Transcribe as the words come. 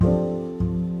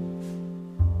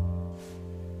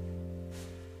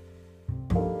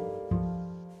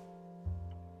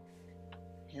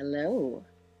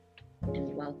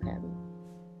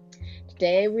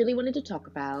Today I really wanted to talk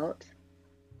about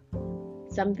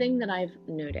something that I've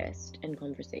noticed in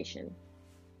conversation.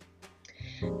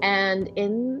 And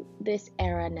in this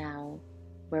era now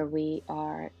where we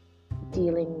are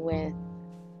dealing with,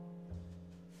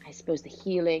 I suppose, the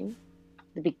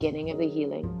beginning of the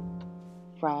healing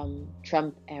from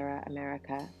Trump era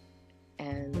America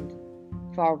and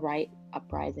far right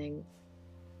uprising,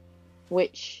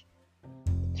 which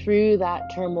through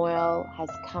that turmoil has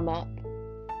come up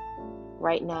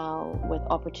right now with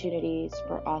opportunities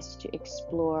for us to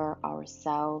explore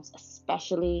ourselves,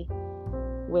 especially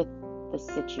with the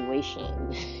situation.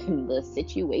 The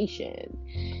situation.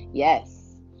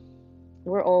 Yes,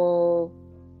 we're all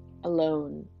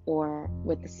alone or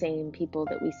with the same people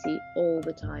that we see all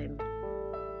the time.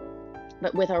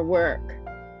 But with our work,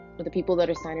 with the people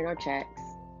that are signing our checks,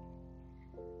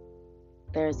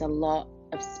 there's a lot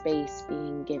of space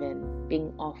being given,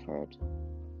 being offered,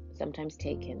 sometimes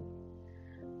taken,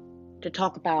 to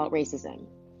talk about racism.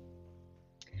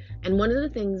 And one of the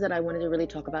things that I wanted to really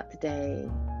talk about today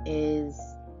is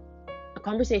a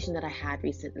conversation that I had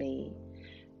recently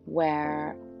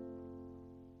where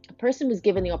a person was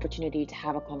given the opportunity to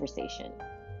have a conversation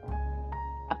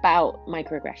about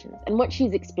microaggressions and what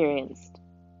she's experienced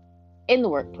in the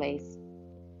workplace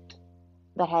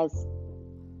that has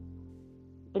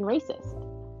been racist,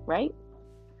 right?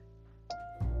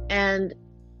 And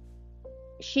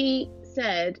she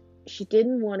said she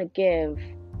didn't want to give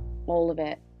all of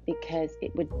it because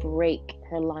it would break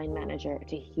her line manager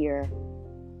to hear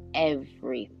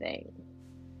everything.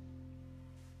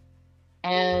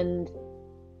 And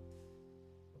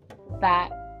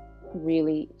that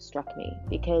really struck me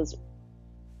because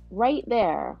right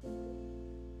there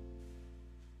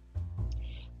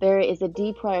is a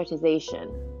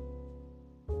deprioritization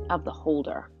of the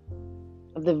holder,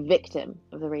 of the victim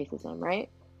of the racism,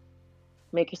 right?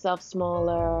 Make yourself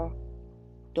smaller,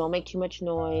 don't make too much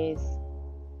noise,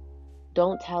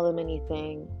 don't tell them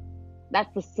anything.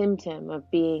 That's the symptom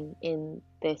of being in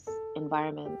this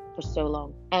environment for so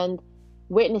long and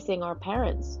witnessing our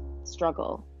parents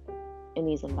struggle in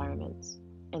these environments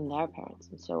and their parents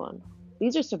and so on.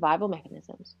 These are survival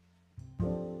mechanisms.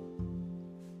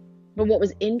 But what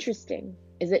was interesting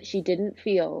is that she didn't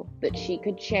feel that she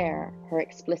could share her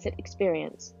explicit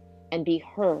experience and be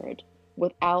heard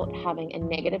without having a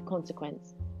negative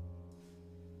consequence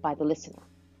by the listener.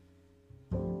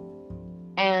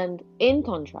 And in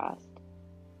contrast,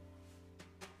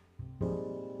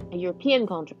 a European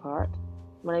counterpart,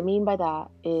 what I mean by that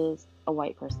is a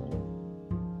white person,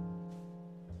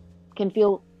 can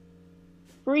feel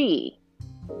free,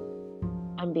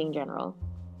 I'm being general,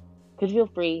 could feel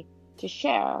free to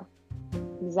share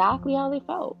exactly how they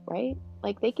felt, right?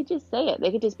 Like they could just say it.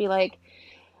 They could just be like,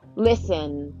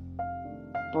 listen,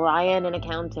 Brian in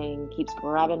accounting keeps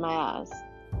grabbing my ass.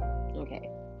 Okay.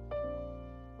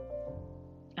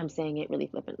 I'm saying it really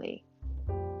flippantly.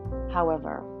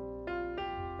 However,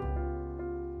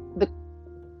 the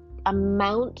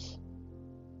amount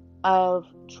of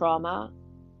trauma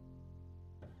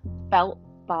felt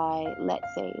by,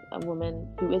 let's say, a woman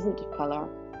who isn't of color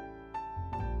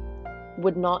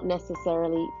would not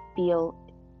necessarily feel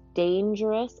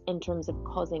dangerous in terms of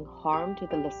causing harm to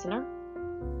the listener.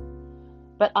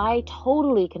 But I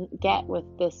totally can get with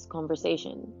this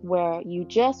conversation where you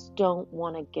just don't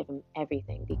want to give them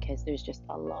everything because there's just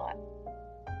a lot.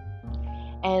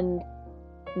 And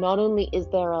not only is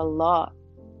there a lot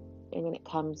when it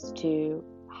comes to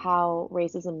how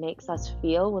racism makes us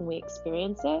feel when we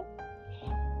experience it,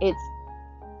 it's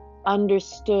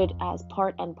understood as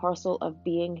part and parcel of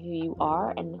being who you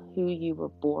are and who you were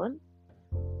born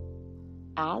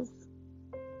as.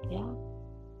 Yeah.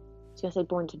 So I said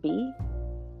born to be.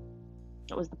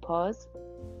 That was the pause.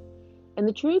 And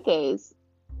the truth is,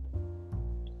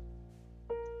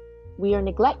 we are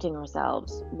neglecting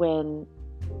ourselves when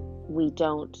we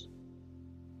don't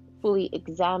fully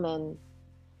examine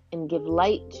and give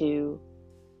light to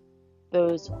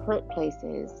those hurt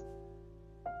places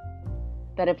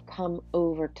that have come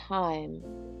over time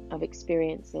of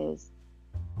experiences.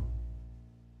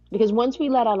 Because once we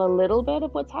let out a little bit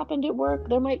of what's happened at work,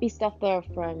 there might be stuff there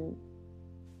from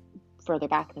further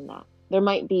back than that. There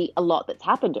might be a lot that's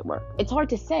happened at work. It's hard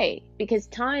to say because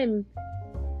time,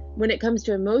 when it comes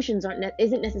to emotions,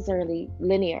 isn't necessarily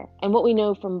linear. And what we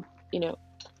know from,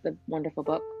 the wonderful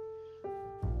book,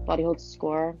 Body Holds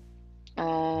Score,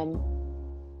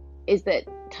 is that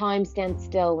time stands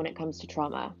still when it comes to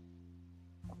trauma.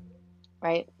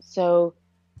 Right? So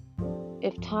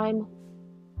if time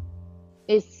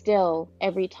is still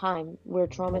every time we're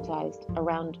traumatized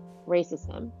around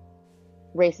racism,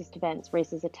 racist events,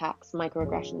 racist attacks,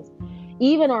 microaggressions,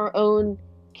 even our own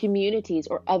communities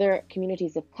or other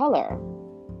communities of color,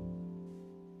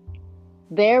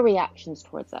 their reactions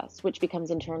towards us, which becomes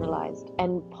internalized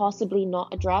and possibly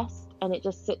not addressed, and it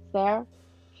just sits there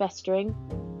festering,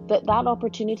 that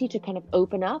opportunity to kind of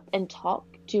open up and talk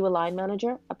to a line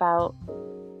manager about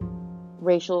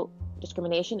racial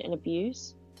discrimination and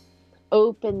abuse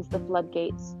opens the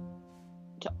floodgates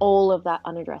to all of that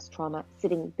unaddressed trauma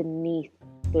sitting beneath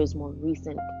those more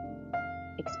recent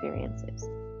experiences.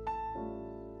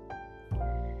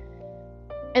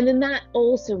 And then that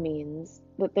also means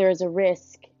that there is a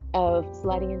risk of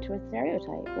sliding into a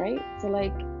stereotype, right? So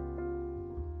like,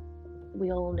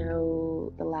 we all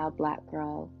know the loud black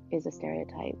girl is a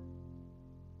stereotype.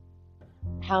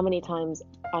 How many times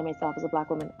I myself as a black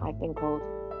woman, I've been called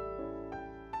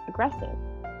aggressive.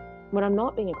 When I'm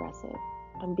not being aggressive,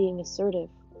 I'm being assertive.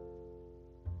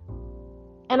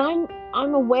 And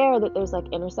I'm aware that there's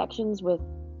like intersections with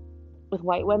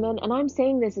white women, and I'm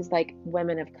saying this as like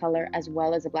women of color as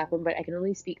well as a black woman, but I can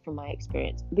only speak from my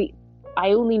experience.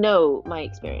 I only know my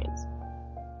experience.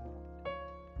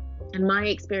 And my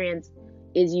experience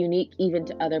is unique even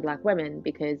to other black women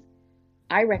because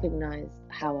I recognize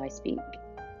how I speak.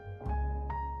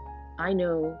 I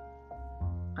know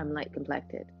I'm light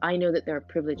complected. I know that there are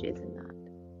privileges in that.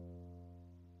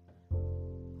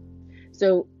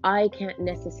 So I can't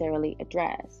necessarily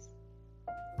address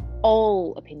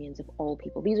all opinions of all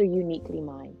people. These are uniquely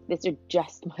mine. These are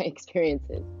just my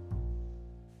experiences.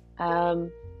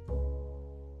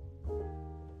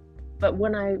 But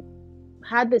when I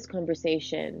had this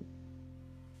conversation,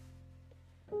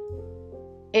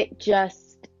 it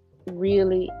just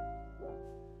really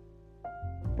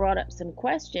brought up some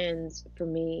questions for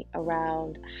me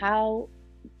around how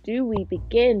do we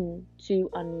begin to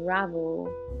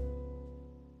unravel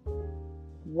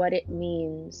what it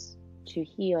means to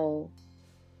heal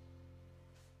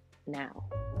now.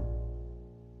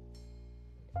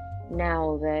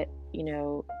 Now that,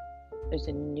 there's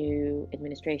a new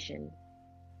administration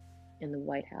in the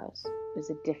White House, there's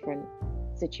a different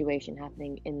situation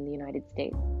happening in the United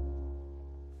States,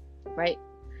 right?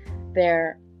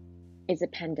 There is a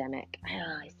pandemic.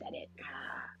 I said it.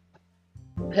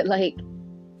 But like,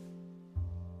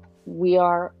 we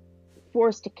are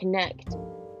forced to connect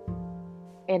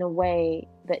in a way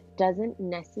that doesn't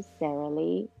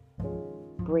necessarily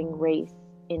bring race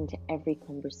into every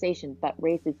conversation, but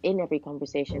race is in every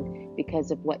conversation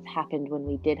because of what's happened when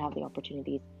we did have the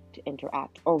opportunities to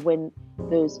interact, or when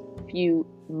those few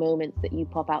moments that you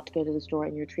pop out to go to the store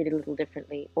and you're treated a little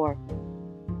differently, or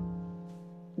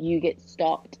you get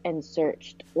stopped and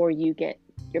searched, or you get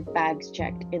your bags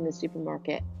checked in the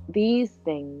supermarket. These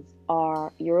things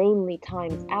are your only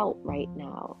times out right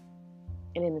now.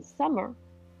 And in the summer,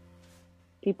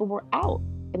 people were out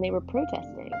and they were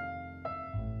protesting.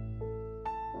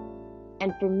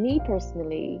 And for me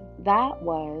personally, that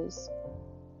was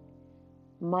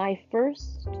my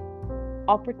first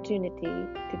opportunity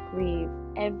to grieve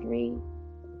every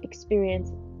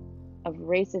experience of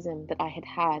racism that I had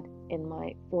had in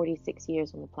my 46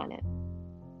 years on the planet.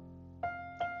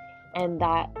 And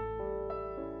that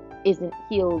isn't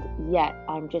healed yet.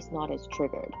 I'm just not as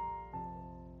triggered.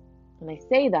 And I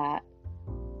say that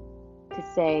to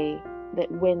say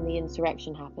that when the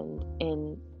insurrection happened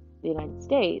in the United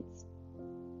States,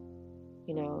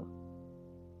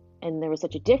 and there was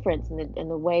such a difference in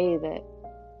the way that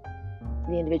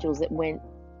the individuals that went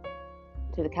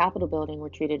to the Capitol building were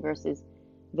treated versus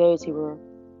those who were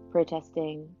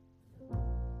protesting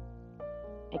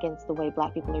against the way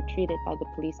black people are treated by the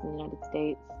police in the United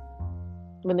States.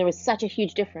 When there was such a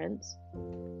huge difference,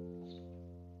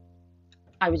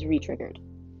 I was re-triggered.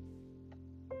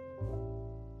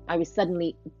 I was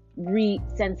suddenly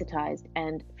resensitized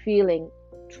and feeling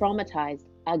traumatized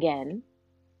again,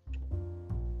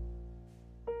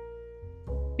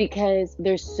 because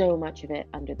there's so much of it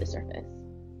under the surface,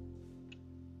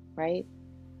 right?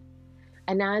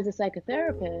 And now as a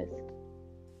psychotherapist,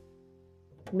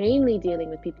 mainly dealing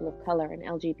with people of color and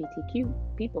LGBTQ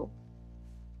people,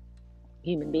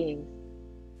 human beings,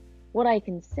 what I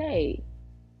can say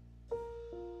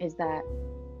is that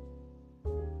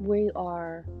we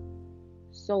are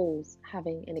souls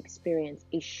having an experience,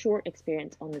 a short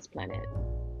experience on this planet.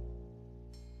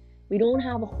 We don't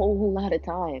have a whole lot of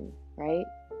time, right?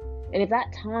 And if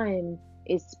that time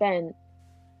is spent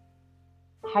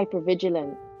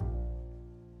hypervigilant,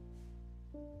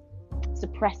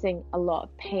 suppressing a lot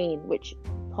of pain, which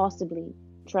possibly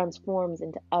transforms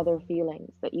into other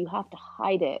feelings, that you have to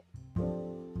hide it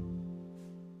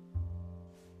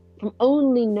from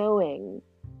only knowing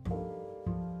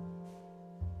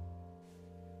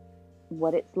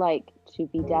what it's like to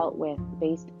be dealt with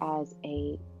based as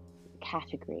a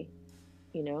category,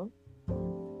 you know?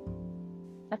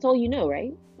 That's all you know,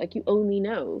 right? Like, you only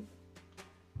know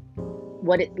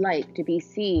what it's like to be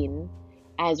seen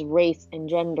as race and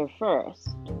gender first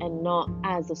and not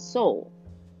as a soul.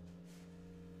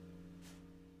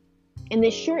 In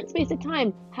this short space of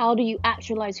time, how do you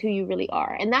actualize who you really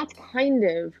are? And that's kind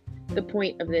of the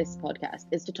point of this podcast,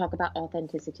 is to talk about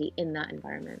authenticity in that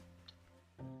environment.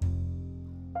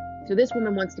 So this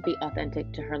woman wants to be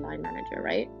authentic to her line manager,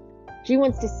 right? She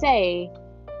wants to say,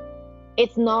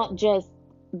 it's not just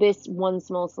this one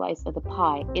small slice of the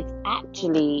pie. It's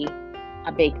actually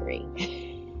a bakery.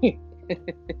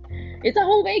 It's a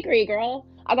whole bakery, girl.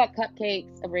 I got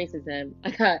cupcakes of racism.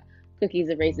 I got cookies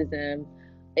of racism.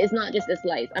 It's not just a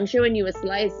slice. I'm showing you a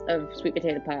slice of sweet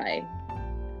potato pie,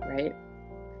 right?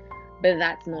 But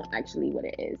that's not actually what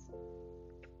it is.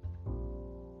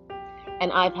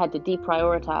 And I've had to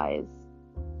deprioritize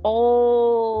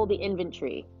all the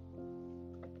inventory.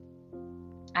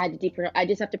 I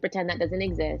just have to pretend that doesn't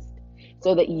exist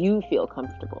so that you feel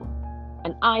comfortable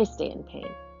and I stay in pain,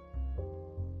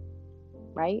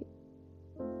 right?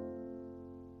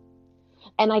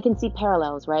 And I can see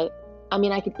parallels, right? I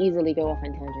mean, I could easily go off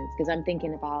on tangents because I'm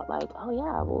thinking about like, oh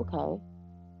yeah, well, okay.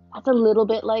 That's a little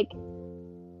bit like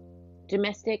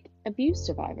domestic abuse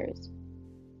survivors.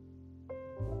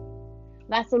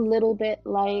 That's a little bit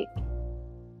like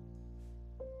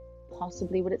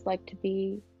possibly what it's like to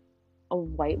be a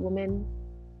white woman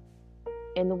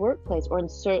in the workplace or in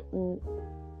certain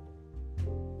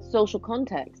social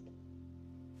context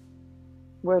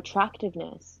where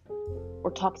attractiveness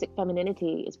or toxic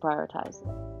femininity is prioritized.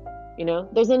 You know,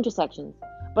 there's intersections,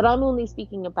 but I'm only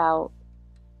speaking about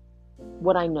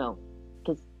what I know,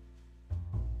 because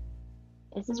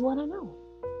this is what I know,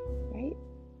 right?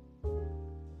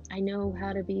 I know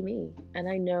how to be me, and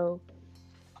I know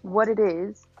what it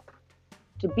is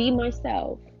to be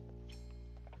myself,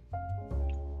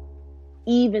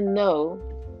 even though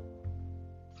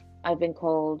I've been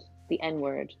called the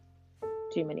N-word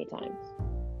too many times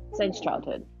since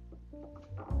childhood.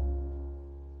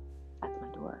 That's my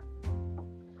door.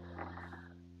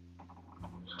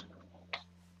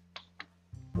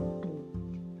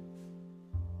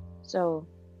 So,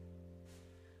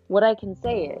 what I can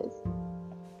say is,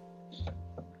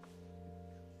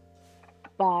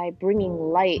 by bringing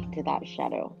light to that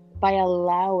shadow, by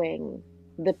allowing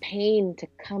the pain to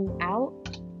come out,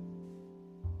 to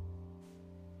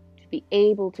be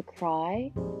able to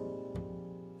cry,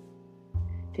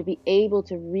 to be able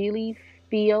to really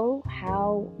feel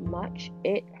how much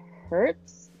it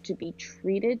hurts to be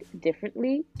treated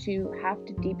differently, to have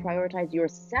to deprioritize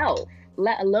yourself,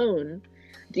 let alone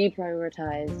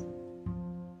deprioritize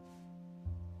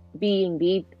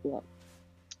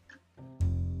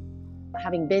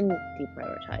having been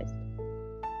deprioritized.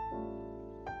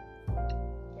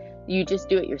 You just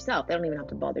do it yourself. They don't even have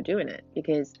to bother doing it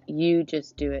because you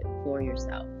just do it for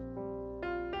yourself.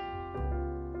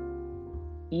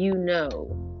 You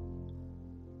know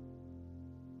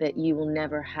that you will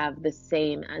never have the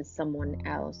same as someone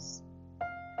else.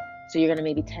 So you're going to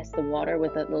maybe test the water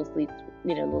with that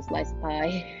little slice of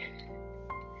pie.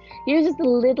 Here's just a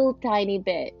little tiny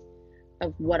bit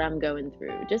of what I'm going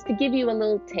through, just to give you a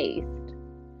little taste.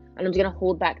 And I'm just going to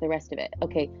hold back the rest of it.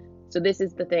 Okay, so this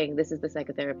is the thing. This is the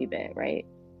psychotherapy bit, right?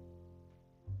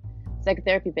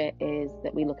 Psychotherapy bit is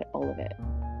that we look at all of it.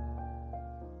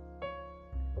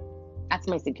 That's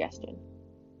my suggestion.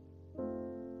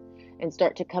 And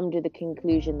start to come to the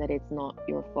conclusion that it's not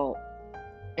your fault.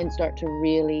 And start to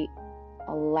really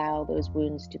allow those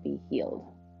wounds to be healed.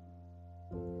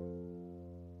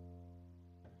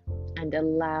 And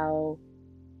allow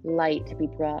light to be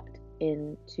brought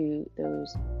into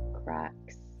those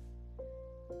cracks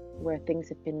where things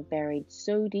have been buried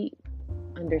so deep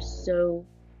under so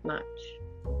much.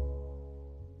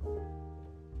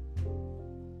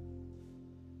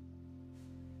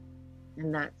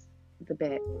 And that's the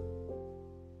bit.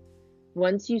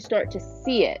 Once you start to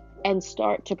see it and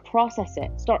start to process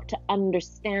it, start to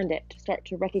understand it, start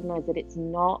to recognize that it's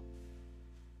not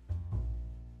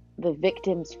the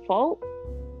victim's fault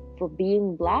for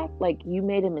being black, like you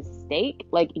made a mistake,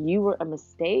 like you were a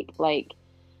mistake, like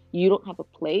you don't have a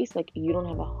place, like you don't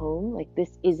have a home, like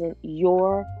this isn't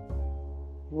your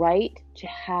right to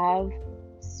have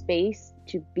space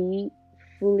to be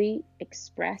fully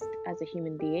expressed as a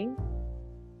human being.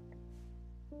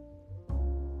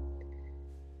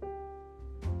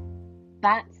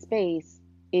 That space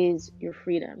is your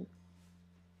freedom.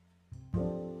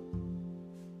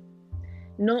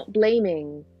 Not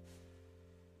blaming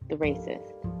the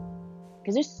racist,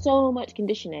 Because there's so much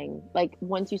conditioning. Like,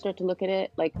 once you start to look at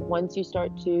it, like, once you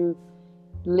start to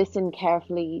listen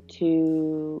carefully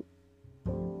to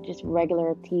just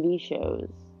regular TV shows,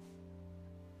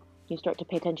 you start to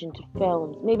pay attention to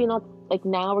films. Maybe not, like,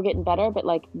 now we're getting better, but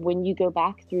like when you go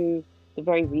back through the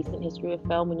very recent history of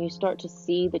film, when you start to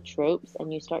see the tropes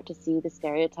and you start to see the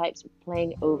stereotypes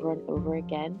playing over and over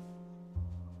again,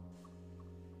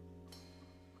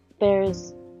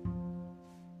 there's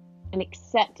an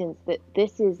acceptance that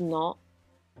this is not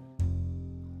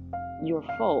your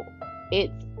fault.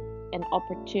 It's an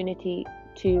opportunity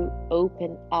to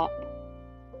open up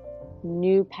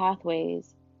new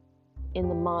pathways in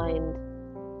the mind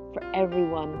for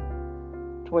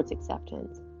everyone towards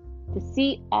acceptance. To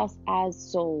see us as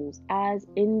souls, as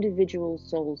individual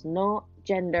souls, not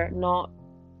gender, not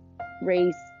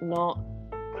race, not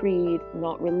creed,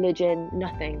 not religion,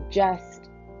 nothing, just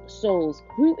souls.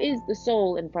 Who is the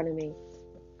soul in front of me?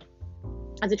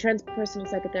 As a transpersonal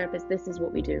psychotherapist, this is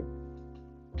what we do.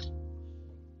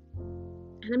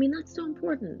 And I mean, that's so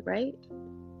important, right?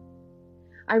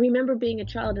 I remember being a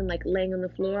child and like laying on the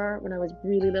floor when I was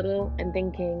really little and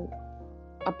thinking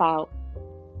about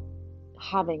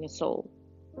having a soul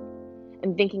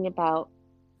and thinking about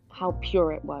how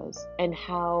pure it was and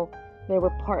how there were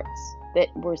parts that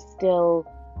were still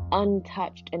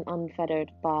untouched and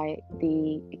unfettered by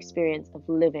the experience of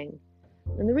living.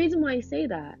 And the reason why I say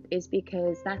that is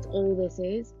because that's all this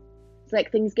is. It's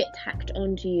like things get tacked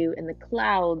onto you and the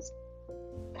clouds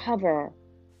cover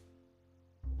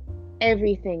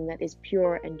everything that is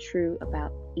pure and true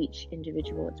about each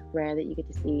individual. It's rare that you get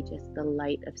to see just the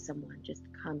light of someone just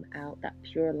come out, that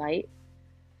pure light.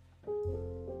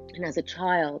 And as a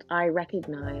child, I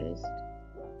recognized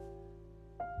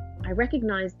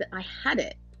that I had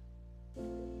it.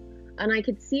 And I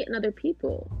could see it in other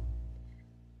people.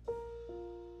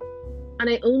 And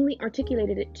I only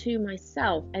articulated it to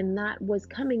myself. And that was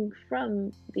coming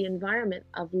from the environment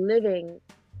of living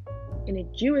in a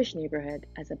Jewish neighborhood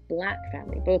as a black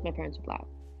family. Both my parents were black.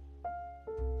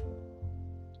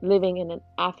 Living in an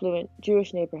affluent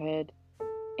Jewish neighborhood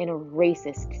in a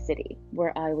racist city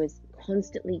where I was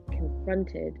constantly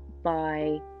confronted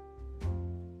by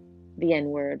the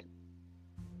N-word.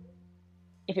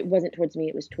 If it wasn't towards me,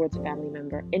 it was towards a family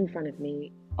member in front of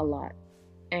me a lot.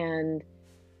 And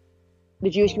the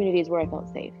Jewish community is where I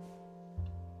felt safe.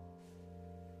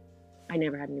 I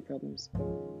never had any problems.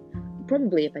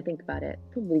 Probably, if I think about it,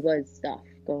 probably was stuff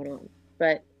going on.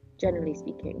 But generally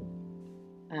speaking,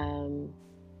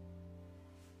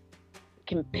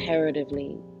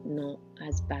 comparatively not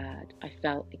as bad. I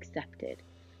felt accepted.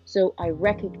 So I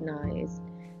recognized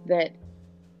that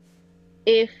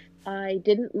if I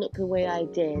didn't look the way I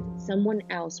did, someone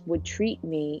else would treat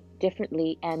me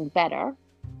differently and better.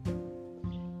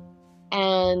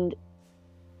 And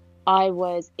I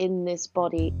was in this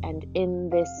body and in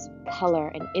this color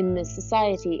and in this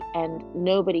society, and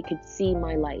nobody could see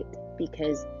my light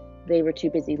because they were too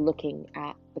busy looking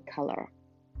at the color.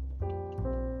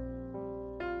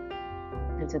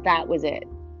 And so that was it.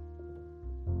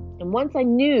 And once I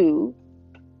knew,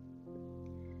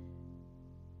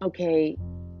 okay,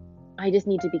 I just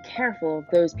need to be careful of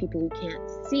those people who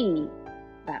can't see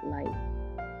that light.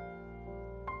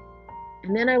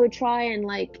 And then I would try and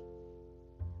like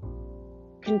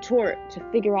contort to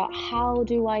figure out, how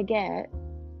do I get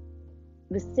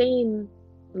the same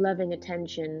loving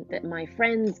attention that my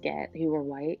friends get who are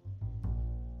white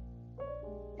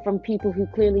from people who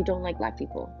clearly don't like black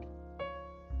people.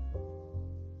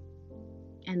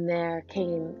 And there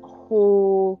came a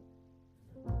whole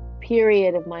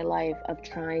period of my life of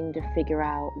trying to figure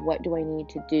out, what do I need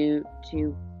to do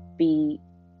to be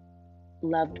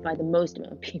loved by the most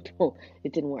amount of people.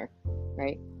 It didn't work,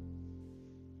 right?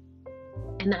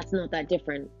 And that's not that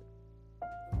different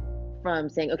from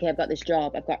saying, okay, I've got this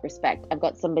job, I've got respect, I've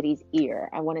got somebody's ear,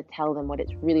 I want to tell them what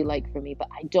it's really like for me, but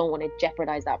I don't want to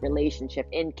jeopardize that relationship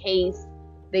in case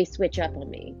they switch up on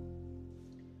me.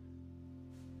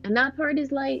 And that part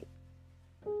is like,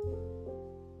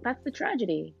 that's the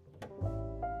tragedy.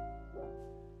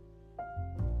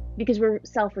 Because we're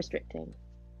self-restricting.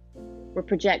 We're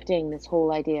projecting this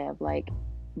whole idea of like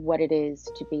what it is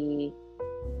to be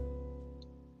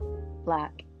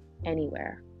black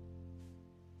anywhere,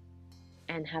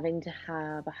 and having to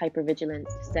have a hypervigilance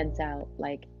to sense out,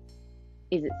 like,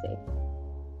 is it safe?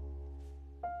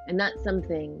 And that's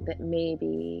something that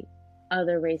maybe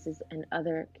other races and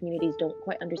other communities don't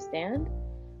quite understand.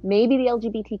 Maybe the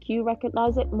LGBTQ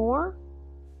recognize it more.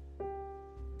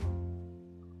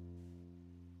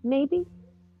 Maybe.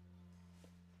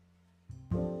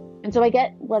 And so I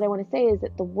get what I want to say is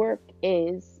that the work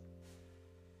is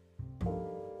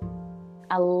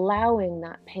allowing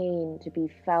that pain to be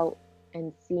felt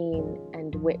and seen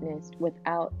and witnessed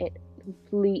without it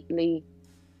completely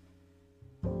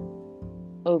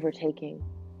overtaking.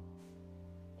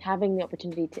 Having the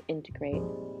opportunity to integrate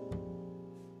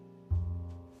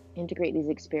these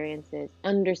experiences,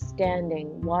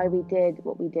 understanding why we did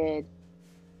what we did,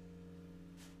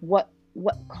 what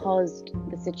caused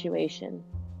the situation.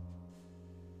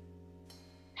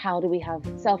 How do we have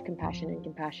self-compassion and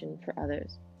compassion for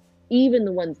others, even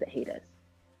the ones that hate us?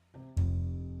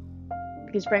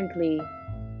 Because frankly,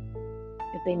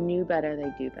 if they knew better,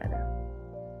 they do better.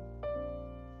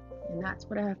 And that's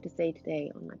what I have to say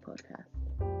today on my podcast.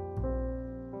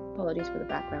 Apologies for the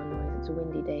background noise. It's a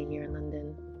windy day here in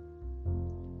London.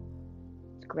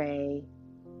 It's grey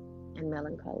and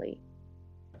melancholy.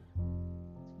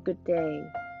 It's a good day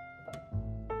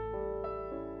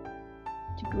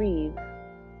to grieve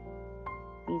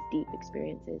these deep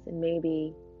experiences and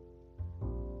maybe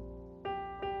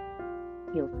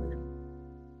heal from them.